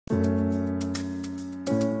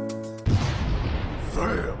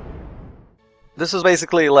this is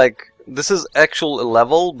basically like, this is actual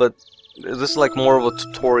level, but this is like more of a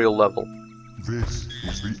tutorial level. This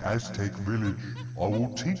is the Aztec village. I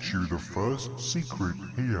will teach you the first secret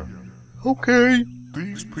here. Okay.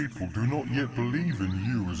 These people do not yet believe in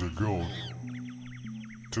you as a god.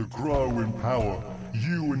 To grow in power,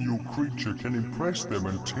 you and your creature can impress them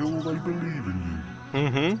until they believe in you.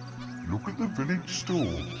 Mm-hmm. Look at the village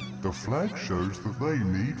store. The flag shows that they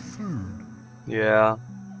need food. Yeah.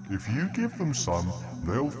 If you give them some,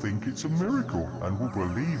 they'll think it's a miracle and will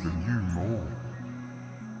believe in you more.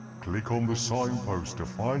 Click on the signpost to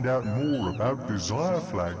find out more about desire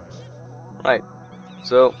flags. Right.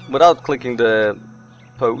 So, without clicking the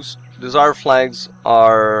post, desire flags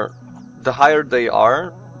are, the higher they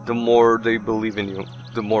are, the more they believe in you.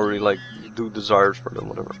 The more you like do desires for them,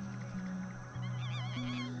 whatever.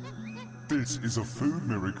 This is a food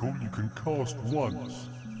miracle you can cast once.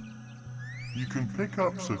 You can pick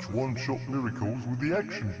up such one-shot miracles with the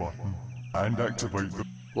action button and activate them.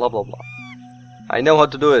 Blah blah blah. I know how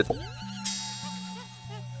to do it.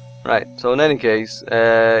 Right, so in any case,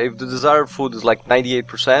 if the desired food is like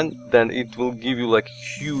 98%, then it will give you like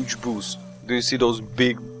a huge boost. Do you see those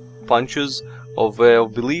big punches of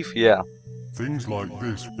belief? Yeah. Things like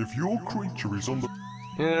this, if your creature is on the...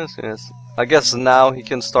 Yes, yes. I guess now he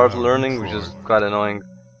can start Now you learning, which try. is quite annoying.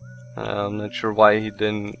 I'm not sure why he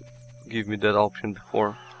didn't give me that option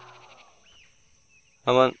before.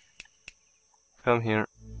 Come on. Come here.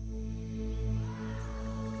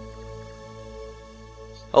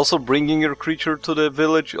 Also, bringing your creature to the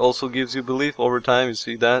village also gives you belief over time, you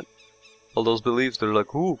see that? All those beliefs, they're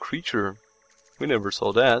like, ooh, creature. We never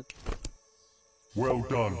saw that. Well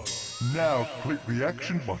done. Now click the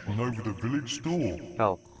action button over the village store.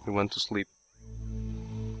 Oh, he went to sleep.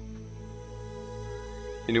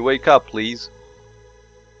 Can you wake up, please?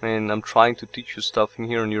 Man, I'm trying to teach you stuff in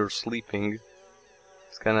here and you're sleeping.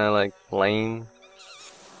 It's kinda like lame.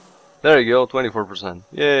 There you go, 24%.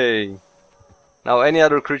 Yay! Now any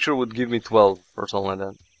other creature would give me 12 or something like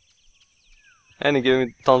that. And he gave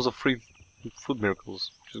me tons of free food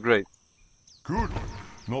miracles, which is great. Good.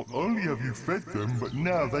 Not only have you fed them, but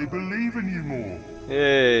now they believe in you more.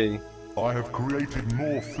 Yay! I have created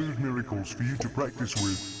more food miracles for you to practice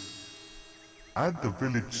with. At the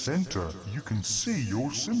village center, you can see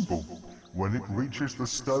your symbol. When it reaches the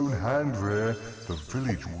stone hand there, the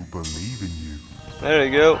village will believe in you. There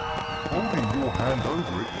you go. Holding your hand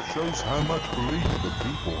over it shows how much belief the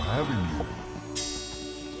people have in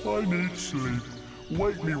you. I need sleep.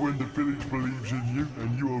 Wake me when the village believes in you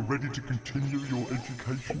and you are ready to continue your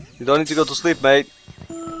education. You don't need to go to sleep, mate.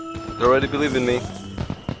 They already believe in me.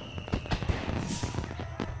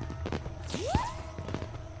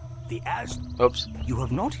 Oops. You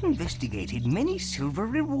have not investigated many silver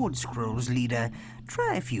reward scrolls, leader.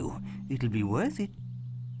 Try a few. It'll be worth it.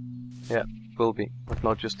 Yeah, will be, but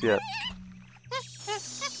not just yet.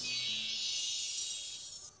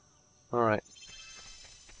 Alright.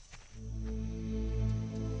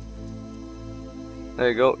 There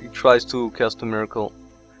you go, he tries to cast a miracle.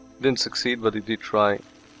 Didn't succeed, but he did try. It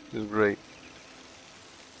was great.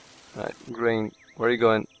 Alright, Grain, where are you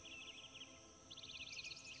going?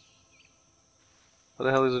 What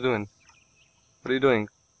the hell is he doing? What are you doing?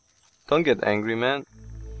 Don't get angry, man.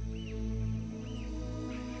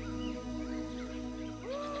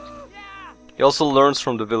 He also learns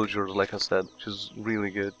from the villagers, like I said, which is really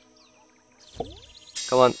good.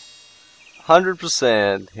 Come on.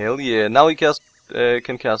 100%. Hell yeah. Now he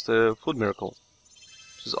can cast a food miracle.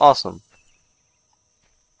 Which is awesome.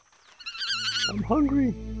 I'm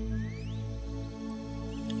hungry.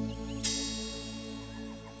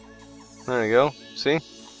 There you go. See?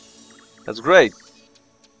 That's great.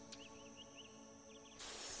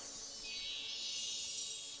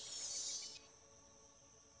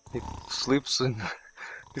 He sleeps in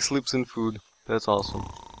he sleeps in food. That's awesome.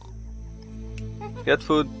 Get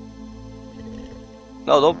food.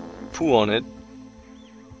 No, don't poo on it.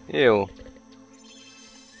 Ew.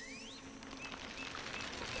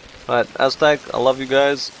 Alright, Aztec, I love you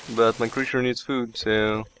guys, but my creature needs food,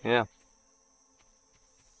 so yeah.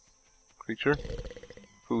 Creature?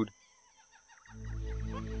 Food.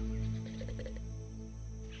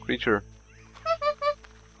 Creature.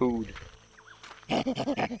 Food.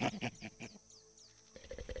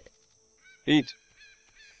 Eat.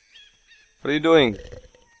 What are you doing?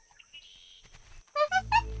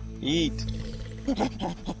 Eat.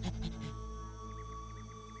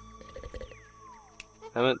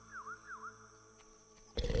 Damn it.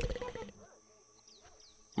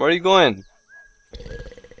 Where are you going?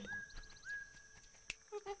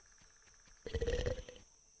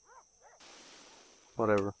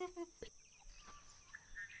 Whatever.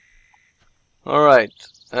 Alright.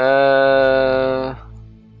 Alright.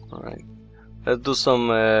 Let's do some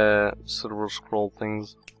silver scroll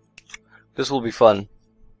things. This will be fun.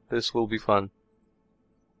 This will be fun.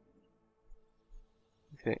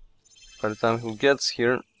 Okay. By the time he gets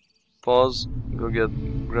here, pause,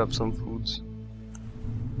 grab some foods.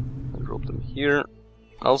 And drop them here.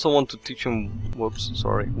 I also want to teach him,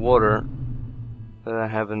 water. That I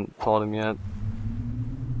haven't taught him yet.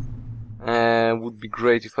 And it would be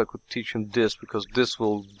great if I could teach him this, because this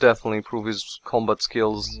will definitely improve his combat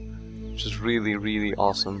skills, which is really, really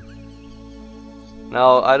awesome.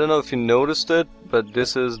 Now, I don't know if you noticed it, but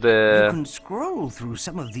this is the... You can scroll through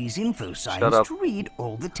some of these info signs to read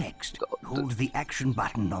all the text. Hold the action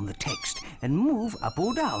button on the text and move up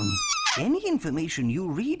or down. Any information you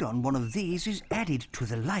read on one of these is added to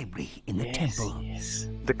the library in the temple. Yes.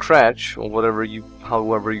 The crèche, or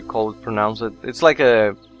however you pronounce it, it's like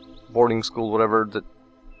a boarding school, whatever that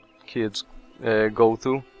kids go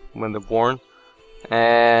to when they're born.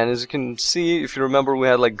 And as you can see, if you remember, we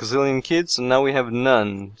had like gazillion kids, and now we have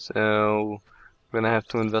none. So we're gonna have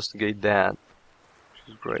to investigate that, which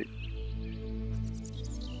is great.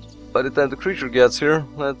 By the time the creature gets here,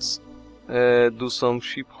 let's do some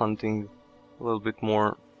sheep hunting a little bit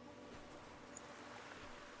more.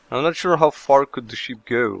 I'm not sure how far could the sheep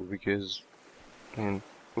go, because I mean,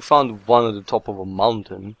 we found one at the top of a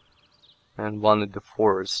mountain and one at the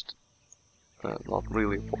forest. Not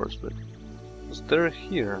really a forest, but was there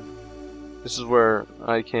here? This is where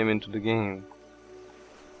I came into the game.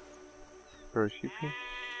 Is there a sheep here?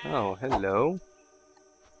 Oh, hello.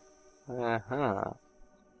 Aha.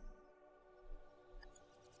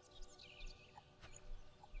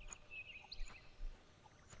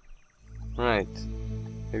 Right.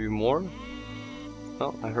 Maybe more?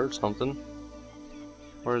 Oh, I heard something.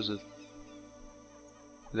 Where is it?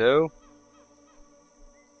 Hello?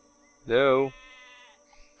 Hello?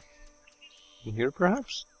 In here,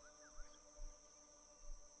 perhaps?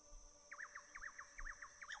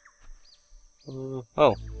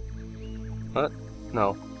 Oh. What?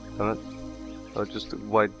 No. Damn it. Oh, just the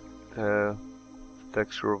white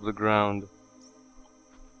texture of the ground.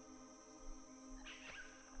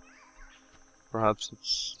 Perhaps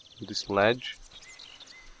it's this ledge?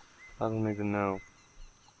 I don't even know.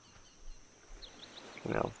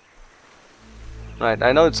 No. Right,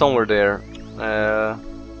 I know it's somewhere there.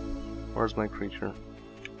 Where's my creature?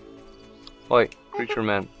 Oi, creature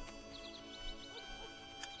man.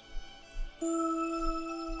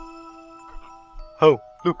 Oh,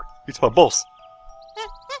 look, it's my boss.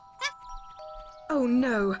 Oh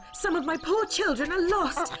no, some of my poor children are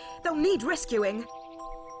lost. They'll need rescuing.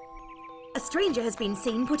 A stranger has been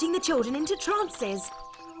seen putting the children into trances.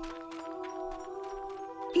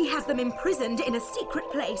 He has them imprisoned in a secret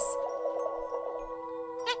place.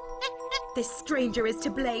 This stranger is to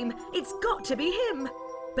blame. It's got to be him.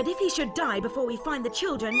 But if he should die before we find the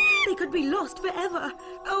children, they could be lost forever.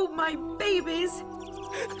 Oh, my babies.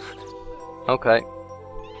 Okay.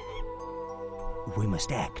 We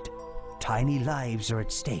must act. Tiny lives are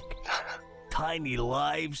at stake. Tiny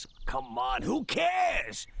lives? Come on, who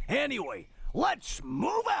cares? Anyway, let's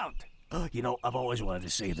move out. You know, I've always wanted to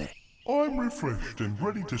say that. I'm refreshed and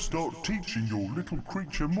ready to start teaching your little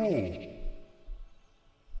creature more.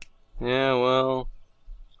 Yeah, well,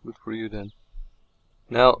 good for you then.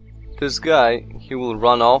 Now, this guy, he will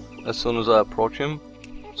run off as soon as I approach him,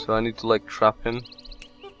 so I need to like trap him.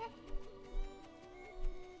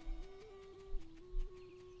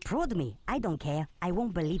 Prod me, I don't care. I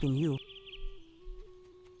won't believe in you.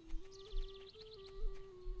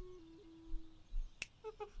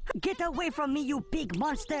 Get away from me, you big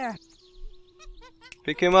monster!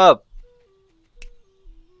 Pick him up!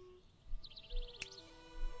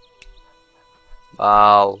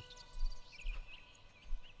 Wow.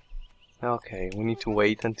 Okay, we need to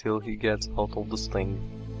wait until he gets out of this thing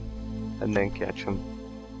and then catch him.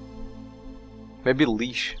 Maybe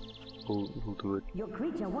leash will do it. Your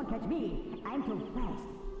creature won't catch me. I'm too fast.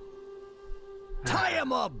 Tie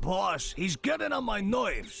him up, boss. He's getting on my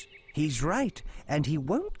nerves. He's right, and he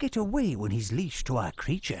won't get away when he's leashed to our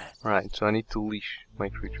creature. Right, so I need to leash my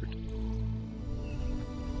creature.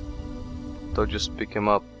 Don't just pick him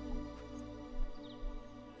up.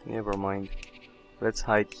 Never mind. Let's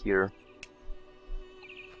hide here.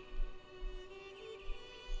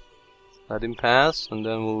 Let him pass, and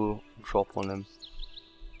then we'll drop on him.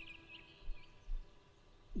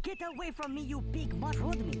 Get away from me, you big monster!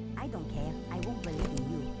 Prod me. I don't care. I won't believe in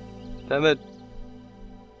you. Damn it!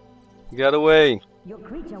 Get away! Your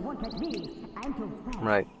creature won't catch me. I'm too fast.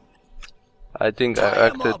 Right. I think Tie I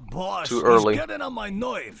him acted up, boss. too early. He's getting on my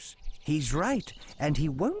nerves. He's right, and he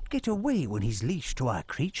won't get away when he's leashed to our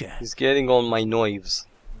creature. He's getting on my nerves.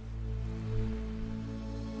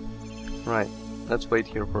 Right, let's wait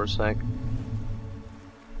here for a sec.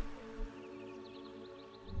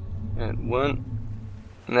 And one.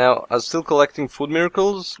 Now, I'm still collecting food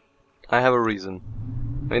miracles. I have a reason.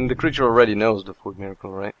 I mean, the creature already knows the food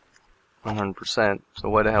miracle, right? 100%. So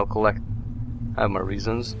why the hell collect? I have my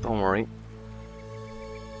reasons, don't worry.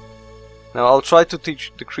 Now, I'll try to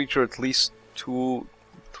teach the creature at least 2-3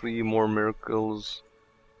 more miracles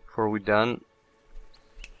before we're done.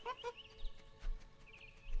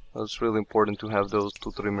 It's really important to have those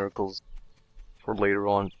 2-3 miracles for later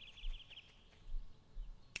on.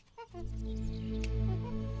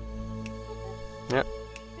 Yeah.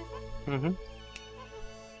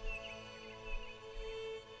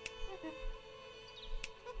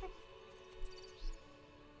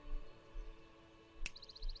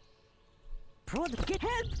 Prod, get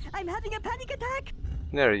help! I'm having a panic attack!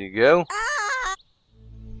 There you go. Ah!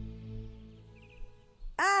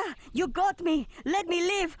 Ah! You got me! Let me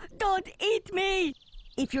live! Don't eat me!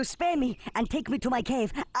 If you spare me and take me to my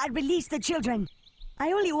cave, I'll release the children.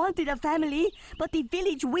 I only wanted a family, but the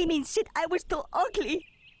village women said I was too ugly.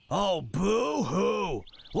 Oh, boo-hoo!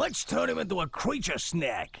 Let's turn him into a creature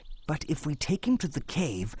snack. But if we take him to the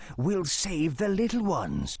cave, we'll save the little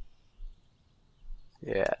ones.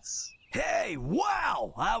 Yes. Hey,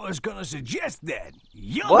 wow! I was gonna suggest that.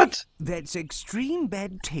 Yummy. What? That's extreme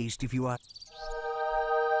bad taste if you are...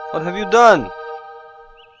 What have you done?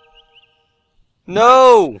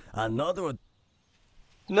 No! Another...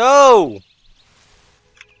 No!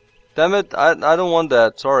 Damn it, I don't want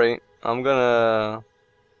that, sorry. I'm gonna...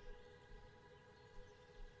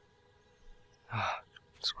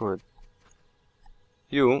 Screw it.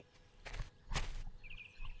 You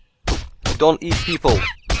don't eat people.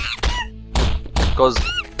 Because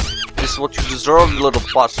this is what you deserve, you little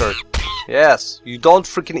bastard. Yes, you don't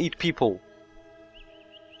freaking eat people.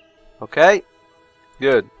 Okay?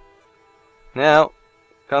 Good. Now,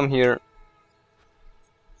 come here.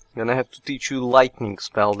 I'm gonna have to teach you lightning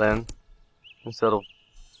spell then, instead of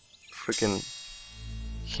freaking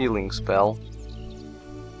healing spell.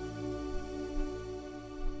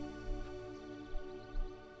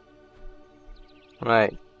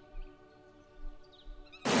 Right.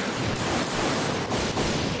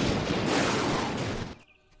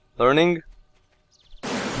 Learning.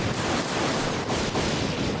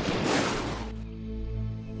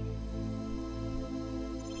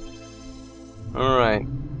 Alright.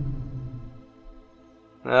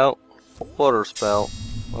 Now, water spell.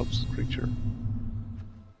 Oops, creature.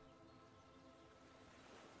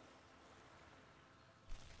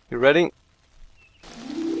 You ready?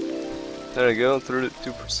 There you go,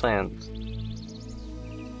 32%.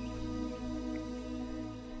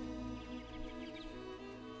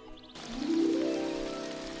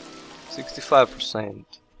 %65%.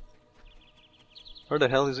 Where the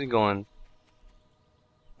hell is he going?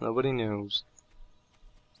 Nobody knows.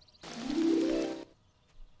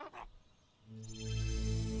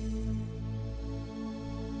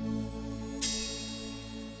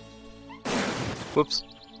 Whoops.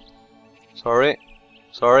 Sorry.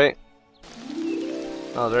 Sorry.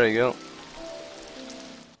 Oh, there you go.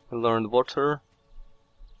 I learned water.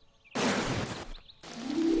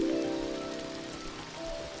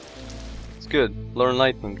 It's good. Learn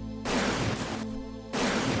lightning.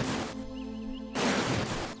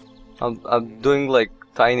 I'm doing like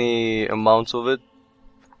tiny amounts of it.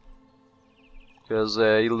 Because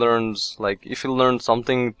he learns, like, if you learn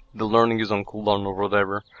something, the learning is on cooldown or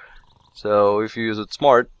whatever. So if you use it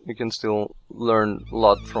smart, you can still learn a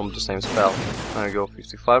lot from the same spell. There you go,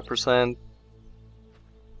 55%.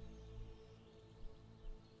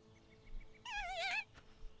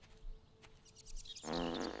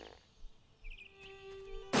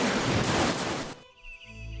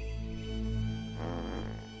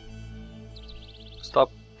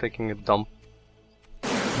 Stop taking a dump.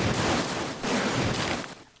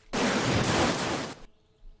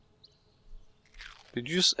 Did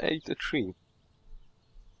you just eat a tree?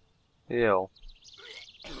 Ew.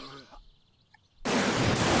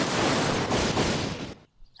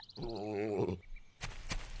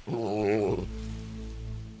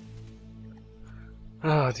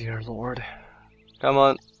 Oh dear lord. Come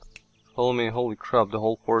on. Follow me. Holy crap, the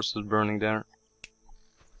whole forest is burning there.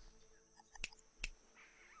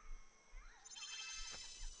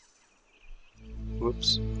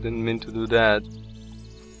 Whoops, didn't mean to do that.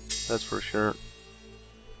 That's for sure.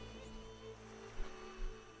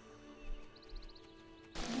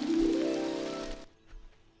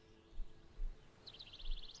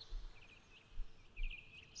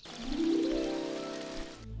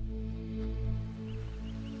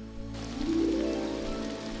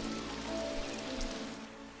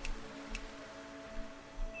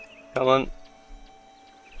 Come on.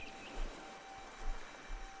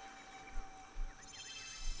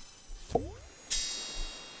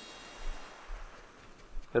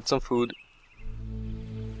 Get some food.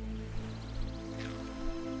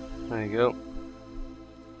 There you go.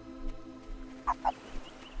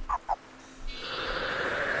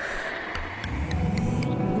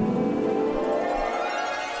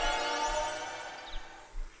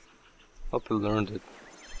 Hope you learned it.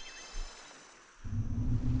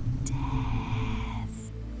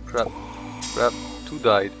 Crap. Crap. 2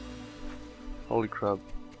 died. Holy crap.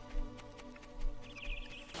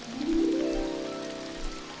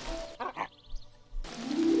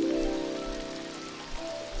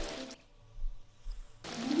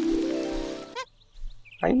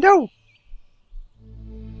 I know!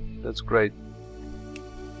 That's great.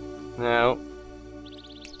 Now...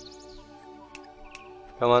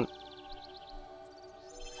 Come on.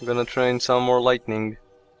 I'm gonna train some more lightning.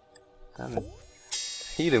 Damn it. I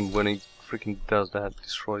hate him when he freaking does that,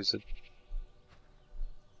 destroys it.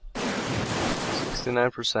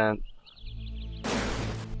 69%.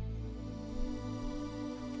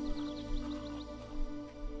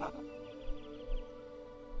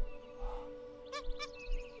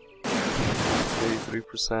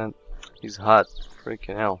 %. He's hot.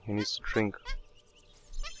 Freaking hell, he needs to drink.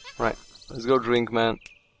 Right, let's go drink, man.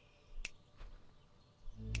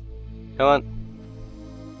 Come on.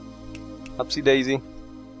 Upsy daisy.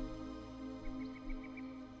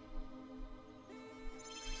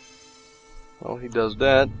 Well, he does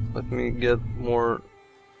that. Let me get more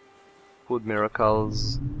food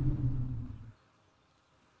miracles.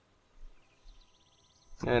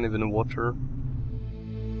 And even water.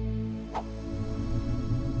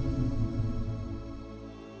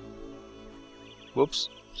 Whoops,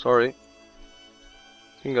 sorry.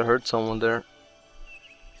 I think I hurt someone there.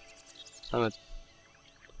 Damn it.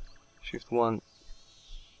 Shift 1.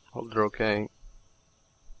 Hope they're okay.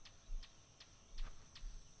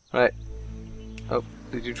 Right. Oh,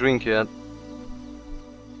 did you drink yet?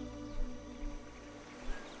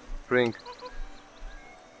 Drink.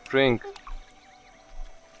 Drink.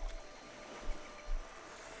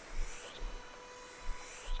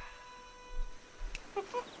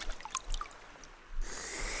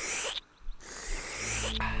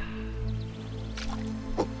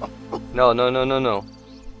 No, no, no, no, no.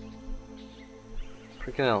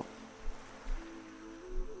 Freaking hell.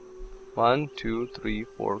 1, 2, 3,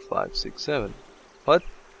 4, 5, 6, 7. What?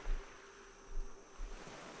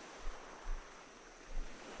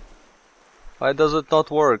 Why does it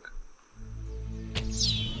not work?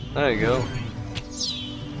 There you go.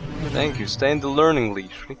 Thank you. Stay in the learning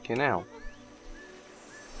leash. Freaking hell.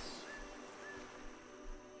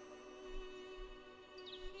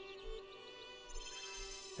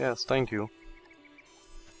 Yes, thank you.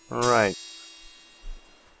 Alright.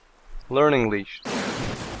 Learning leash.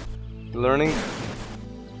 Learning?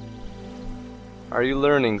 Are you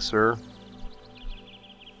learning, sir?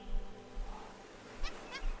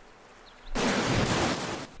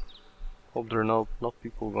 Hope there are not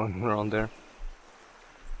people going around there.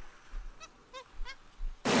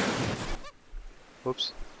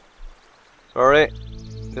 Oops. Sorry.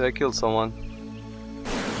 Did I kill someone?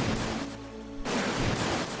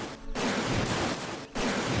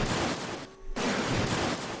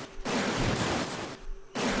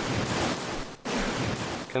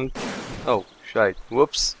 Oh, shite.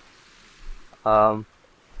 Whoops. How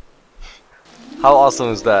awesome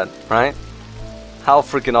is that, right? How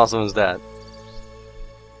freaking awesome is that?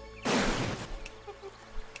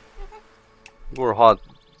 We were hot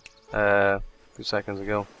 2 seconds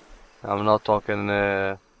ago. I'm not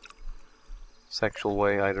talking sexual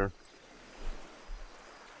way either.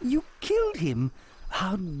 You killed him?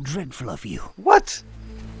 How dreadful of you. What?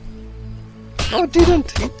 No, I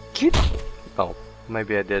didn't. Oh.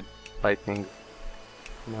 Maybe I did. Lightning.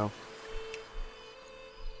 No.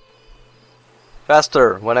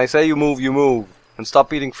 Faster! When I say you move, you move. And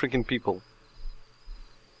stop eating freaking people.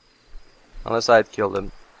 Unless I had killed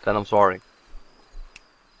him. Then I'm sorry.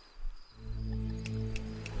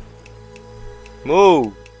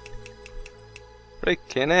 Move!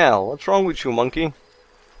 Freaking hell. What's wrong with you, monkey?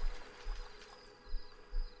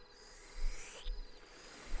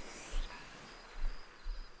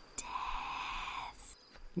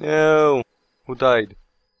 No! Who died?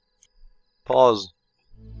 Pause.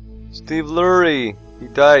 Steve Lurie! He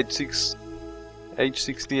died age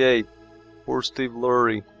 68. Poor Steve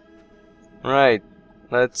Lurie. Right.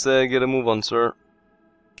 Let's get a move on, sir.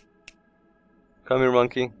 Come here,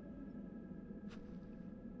 monkey.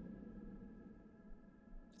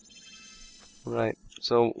 Right.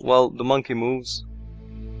 So, while the monkey moves,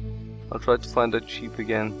 I'll try to find that sheep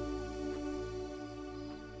again.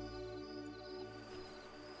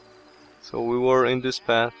 So we were in this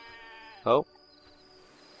path. Oh,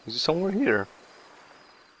 is it somewhere here?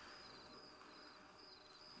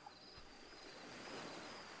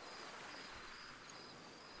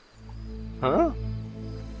 Huh?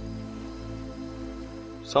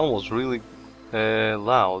 Sound was really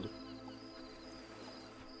loud.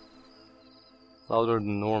 Louder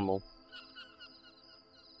than normal.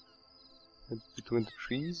 Between the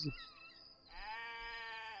trees?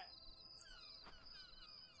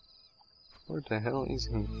 Where the hell is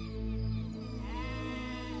he?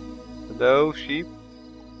 Hello, sheep?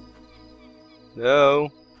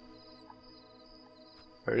 Hello?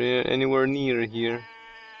 Are you anywhere near here?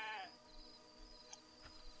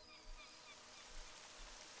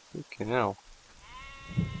 Okay, now.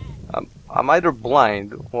 I'm either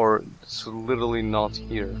blind or it's literally not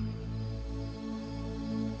here.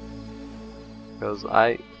 Because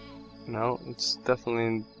no, it's definitely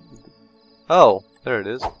in... Oh, there it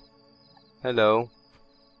is. Hello.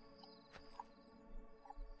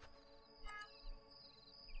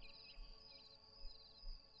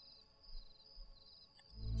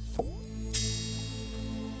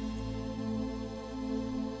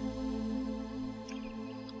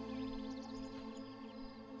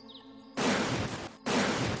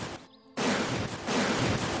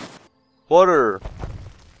 Water!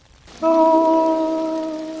 Oh.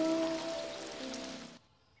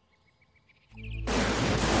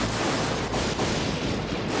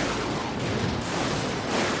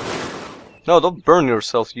 No, don't burn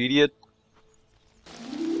yourself, you idiot.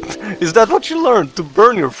 Is that what you learned? To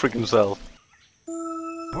burn your freaking self?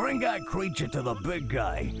 Bring that creature to the big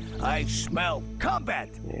guy. I smell combat.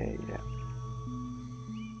 Yeah.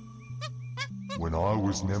 When I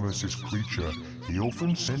was Nemesis creature, he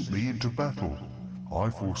often sent me into battle. I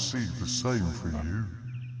foresee the same for you.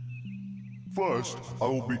 First, I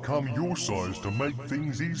will become your size to make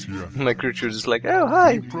things easier. My creature is like, oh,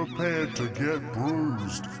 hi! Be prepared to get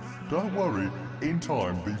bruised. Don't worry, in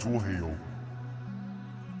time these will heal.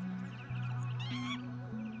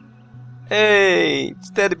 Hey, it's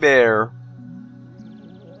Teddy Bear.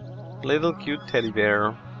 Little cute Teddy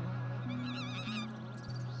Bear.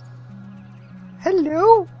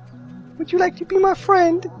 Hello? Would you like to be my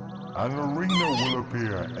friend? An arena will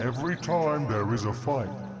appear every time there is a fight.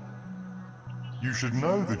 You should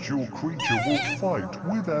know that your creature will fight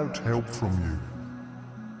without help from you.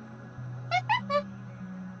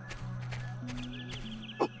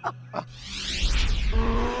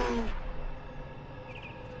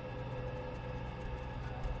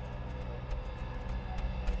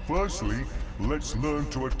 Firstly, let's learn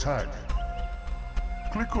to attack.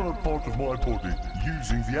 Click on a part of my body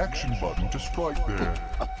using the action button to strike there.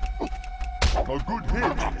 A good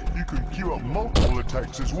hit, you can queue up multiple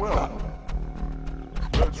attacks as well.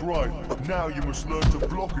 That's right, now you must learn to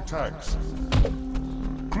block attacks.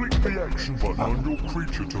 Click the action button on your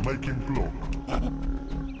creature to make him block.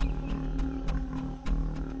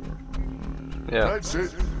 Yeah. That's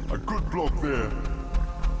it, a good block there.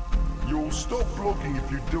 You'll stop blocking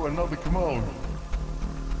if you do another command.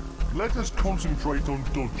 Let us concentrate on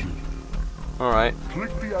dodging. Alright.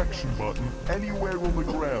 Click the action button anywhere on the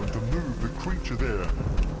ground to move the creature there.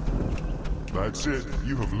 That's it,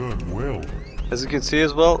 you have learned well. As you can see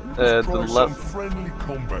as well, the Try some left... friendly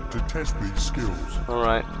combat to test these skills.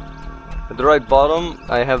 Alright. At the right bottom,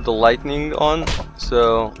 I have the lightning on,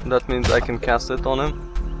 so that means I can cast it on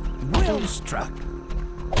him. Well struck.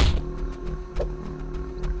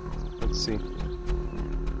 Let's see.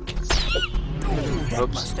 That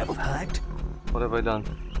Oops. must have hurt. What have I done?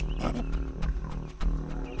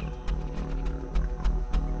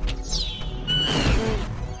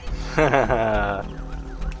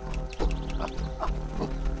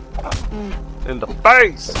 In the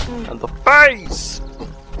face! In the face!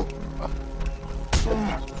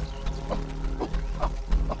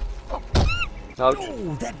 Ouch.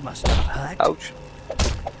 Oh, that must have hurt. Ouch.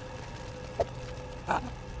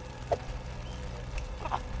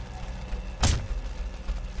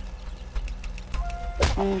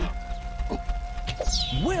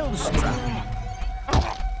 Well struck.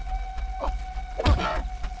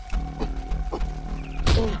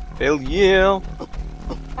 Hell yeah!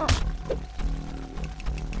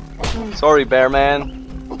 Sorry, bear man.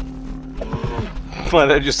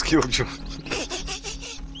 Man, I just killed you.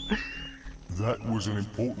 That was an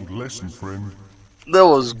important lesson, friend. That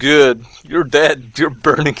was good. You're dead. You're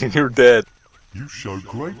burning and you're dead. You show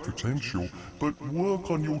great potential, but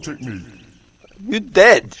work on your technique. You're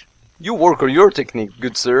dead. You work on your technique,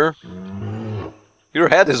 good sir. Your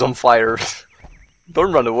head is on fire.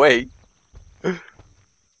 Don't run away.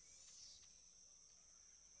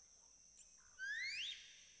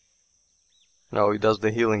 No, he does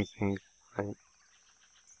the healing thing. Right.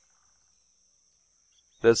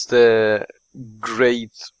 That's the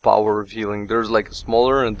great power of healing. There's like a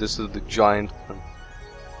smaller, and this is the giant one.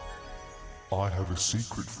 I have a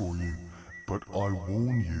secret for you, but I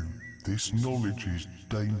warn you, this knowledge is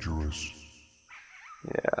dangerous.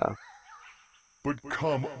 Yeah. But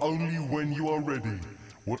come only when you are ready.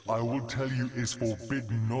 What I will tell you is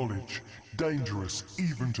forbidden knowledge, dangerous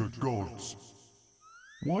even to gods.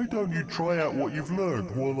 Why don't you try out what you've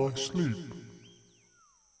learned while I sleep?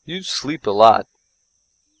 You sleep a lot.